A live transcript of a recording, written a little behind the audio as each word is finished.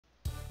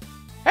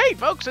Hey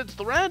folks, it's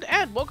the Red,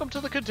 and welcome to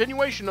the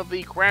continuation of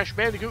the Crash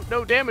Bandicoot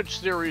No Damage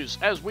series,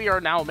 as we are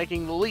now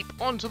making the leap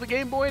onto the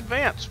Game Boy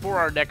Advance for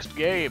our next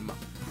game.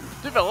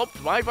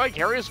 Developed by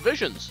Vicarious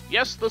Visions.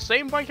 Yes, the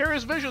same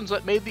Vicarious Visions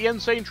that made the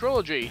Insane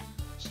Trilogy.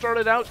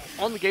 Started out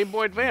on the Game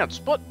Boy Advance,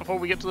 but before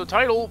we get to the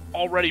title,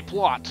 already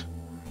plot.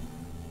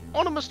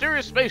 On a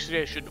mysterious space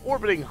station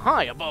orbiting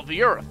high above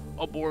the Earth,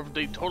 aboard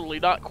the totally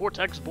not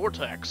Cortex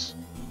Vortex.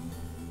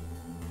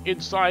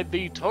 Inside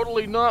the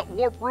totally not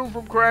warp room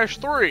from Crash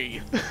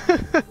 3.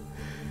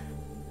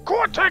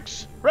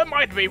 Cortex!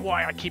 Remind me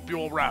why I keep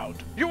you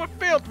around. You have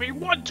failed me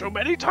one too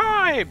many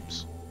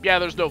times! Yeah,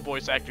 there's no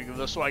voice acting in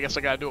this, so I guess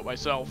I gotta do it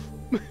myself.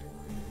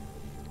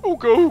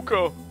 Uka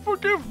Uka,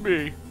 forgive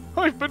me.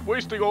 I've been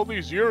wasting all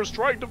these years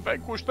trying to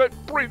vanquish that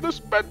brainless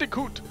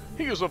Bandicoot.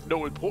 He is of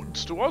no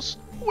importance to us.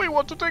 We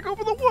want to take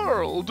over the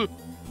world.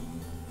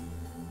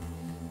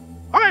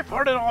 I've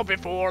heard it all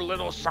before,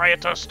 little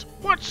scientist.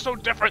 What's so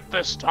different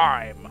this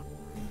time?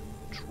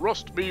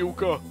 Trust me,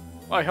 Uka.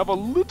 I have a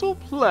little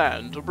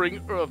plan to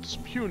bring Earth's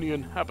puny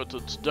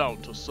inhabitants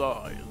down to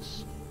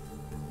size.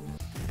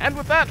 And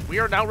with that, we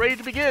are now ready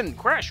to begin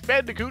Crash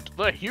Bandicoot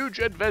The Huge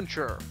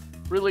Adventure,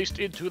 released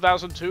in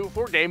 2002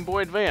 for Game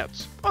Boy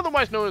Advance,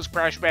 otherwise known as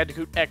Crash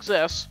Bandicoot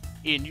XS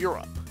in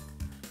Europe.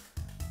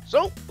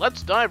 So,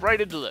 let's dive right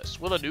into this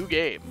with a new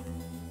game.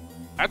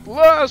 At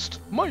last,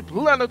 my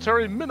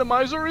planetary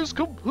minimizer is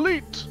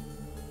complete!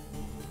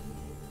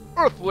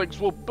 Earthlings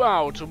will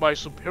bow to my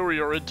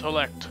superior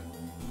intellect.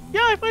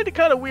 Yeah, I find it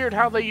kind of weird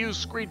how they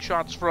use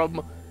screenshots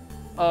from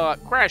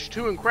Crash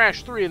 2 and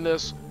Crash 3 in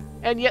this,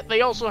 and yet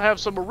they also have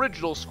some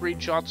original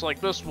screenshots like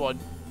this one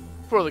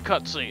for the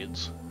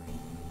cutscenes.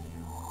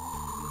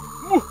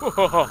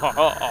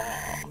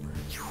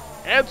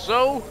 And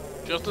so,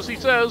 just as he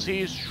says,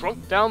 he's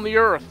shrunk down the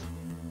Earth.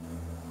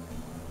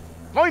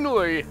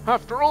 Finally,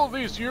 after all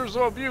these years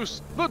of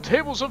abuse, the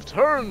tables have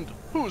turned.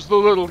 Who's the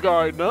little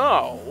guy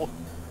now?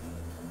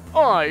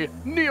 I,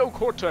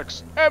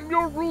 Neo-Cortex, am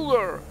your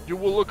ruler. You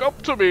will look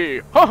up to me.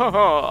 Ha ha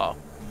ha.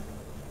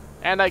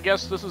 And I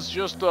guess this is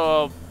just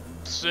a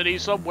city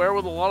somewhere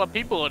with a lot of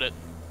people in it.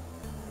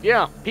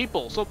 Yeah,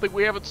 people, something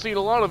we haven't seen a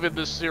lot of in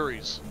this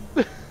series.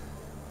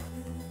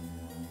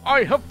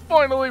 I have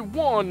finally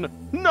won.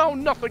 Now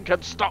nothing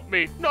can stop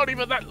me, not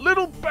even that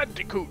little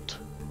Bandicoot.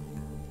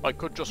 I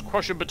could just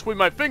crush him between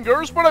my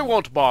fingers, but I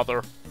won't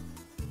bother.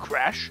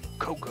 Crash,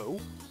 Coco,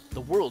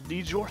 the world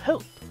needs your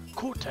help.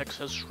 Cortex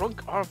has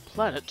shrunk our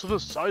planet to the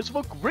size of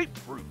a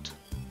grapefruit.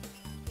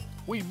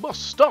 We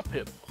must stop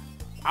him.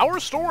 Our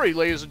story,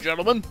 ladies and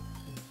gentlemen.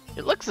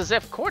 It looks as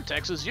if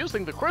Cortex is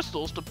using the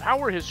crystals to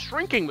power his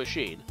shrinking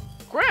machine.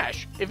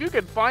 Crash, if you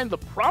can find the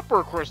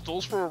proper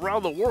crystals for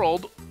around the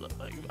world...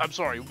 I'm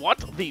sorry, what?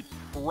 The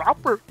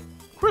proper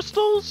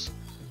crystals?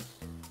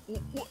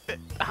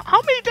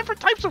 How many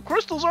different types of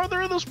crystals are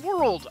there in this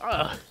world?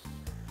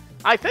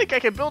 I think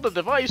I can build a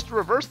device to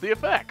reverse the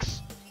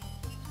effects.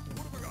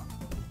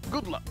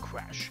 Good luck,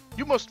 Crash.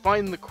 You must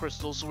find the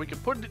crystals so we can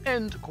put an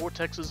end to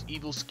Cortex's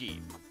evil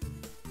scheme.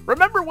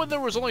 Remember when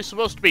there was only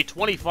supposed to be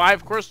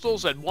 25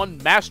 crystals and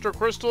one master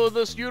crystal in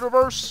this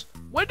universe?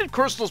 When did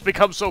crystals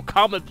become so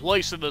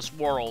commonplace in this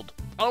world?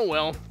 Oh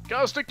well,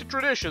 gotta stick to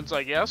traditions,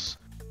 I guess.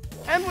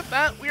 And with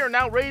that, we are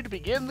now ready to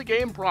begin the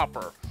game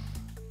proper.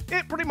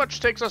 It pretty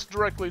much takes us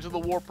directly to the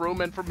warp room,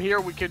 and from here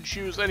we can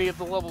choose any of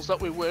the levels that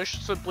we wish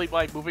simply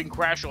by moving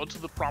Crash onto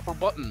the proper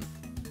button.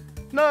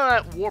 None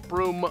of that warp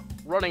room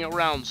running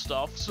around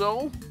stuff,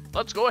 so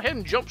let's go ahead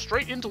and jump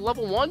straight into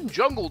level 1,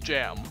 Jungle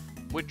Jam,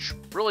 which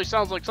really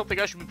sounds like something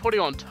I should be putting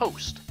on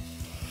toast.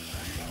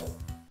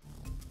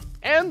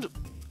 And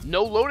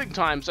no loading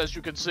times, as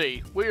you can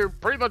see. We're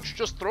pretty much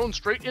just thrown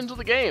straight into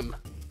the game.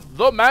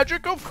 The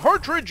magic of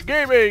cartridge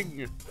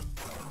gaming!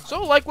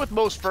 So, like with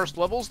most first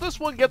levels, this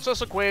one gets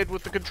us acquainted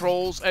with the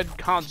controls and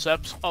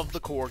concepts of the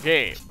core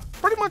game.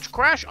 Pretty much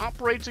Crash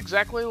operates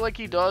exactly like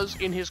he does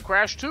in his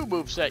Crash 2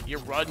 moveset. You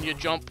run, you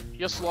jump,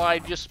 you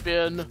slide, you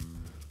spin,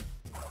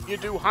 you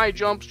do high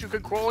jumps, you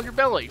can crawl on your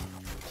belly.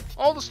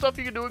 All the stuff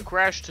you can do in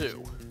Crash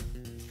 2.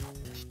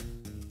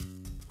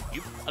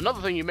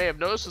 Another thing you may have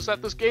noticed is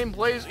that this game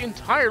plays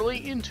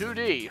entirely in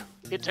 2D.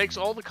 It takes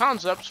all the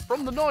concepts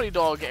from the Naughty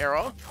Dog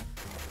era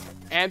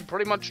and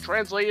pretty much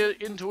translate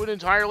it into an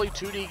entirely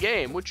 2D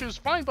game, which is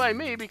fine by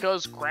me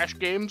because Crash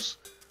games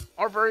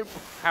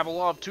have a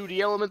lot of 2D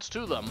elements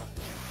to them.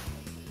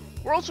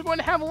 We're also going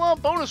to have a lot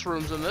of bonus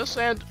rooms in this,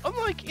 and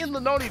unlike in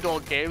the Naughty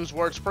Dog games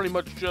where it's pretty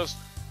much just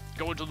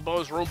go into the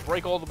bonus room,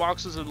 break all the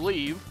boxes, and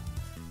leave,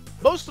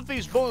 most of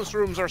these bonus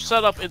rooms are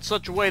set up in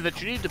such a way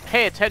that you need to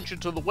pay attention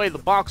to the way the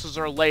boxes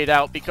are laid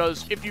out,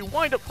 because if you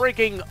wind up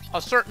breaking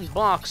a certain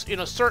box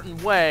in a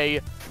certain way,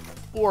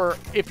 or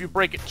if you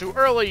break it too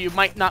early, you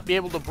might not be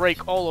able to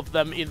break all of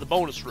them in the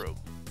bonus room.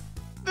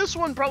 This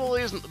one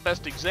probably isn't the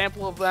best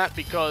example of that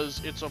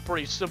because it's a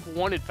pretty simple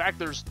one. In fact,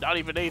 there's not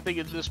even anything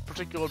in this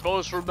particular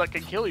bonus room that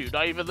can kill you.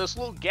 Not even this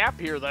little gap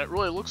here that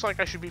really looks like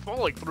I should be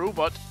falling through,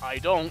 but I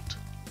don't.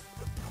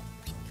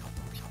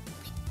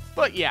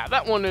 But yeah,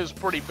 that one is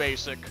pretty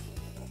basic.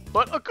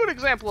 But a good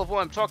example of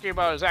what I'm talking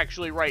about is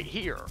actually right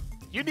here.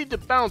 You need to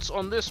bounce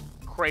on this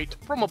crate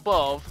from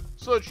above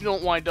so that you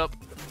don't wind up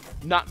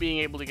not being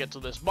able to get to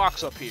this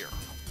box up here.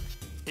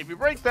 If you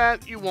break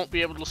that, you won't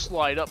be able to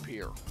slide up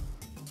here.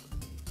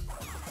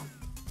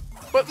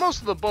 But most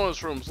of the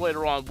bonus rooms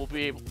later on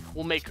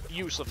will make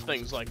use of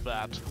things like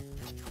that.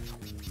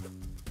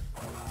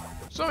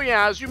 So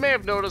yeah, as you may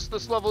have noticed,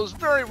 this level is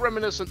very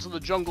reminiscent to the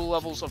jungle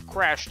levels of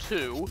Crash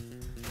 2,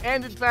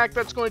 and in fact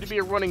that's going to be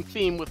a running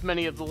theme with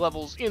many of the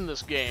levels in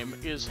this game,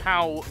 is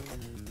how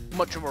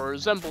much of a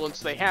resemblance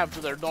they have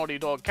to their Naughty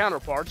Dog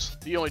counterparts.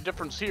 The only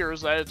difference here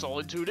is that it's all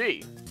in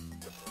 2D.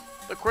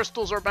 The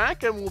crystals are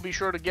back, and we'll be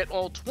sure to get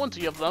all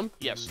 20 of them,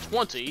 yes,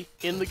 20,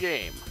 in the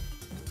game.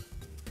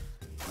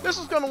 This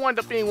is going to wind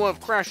up being one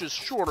of Crash's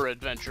shorter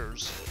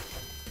adventures.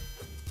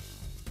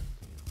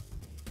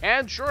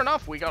 And sure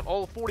enough, we got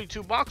all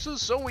 42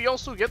 boxes, so we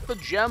also get the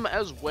gem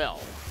as well.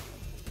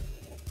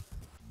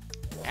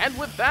 And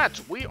with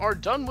that, we are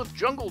done with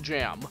Jungle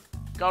Jam.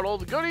 Got all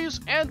the goodies,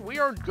 and we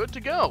are good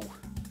to go.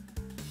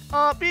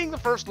 Being the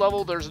first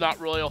level, there's not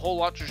really a whole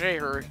lot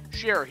to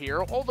share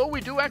here, although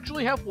we do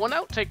actually have one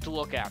outtake to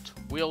look at.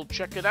 We'll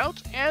check it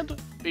out, and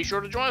be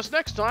sure to join us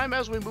next time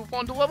as we move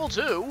on to level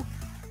 2,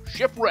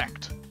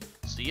 Shipwrecked.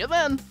 See you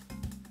then.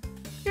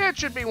 It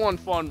should be one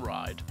fun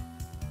ride.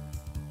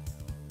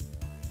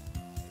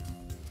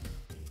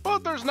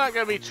 But there's not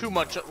going to be too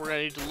much that we're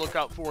going to need to look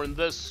out for in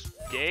this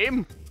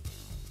game.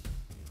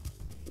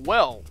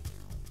 Well,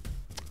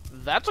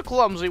 that's a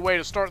clumsy way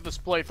to start this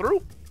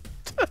playthrough.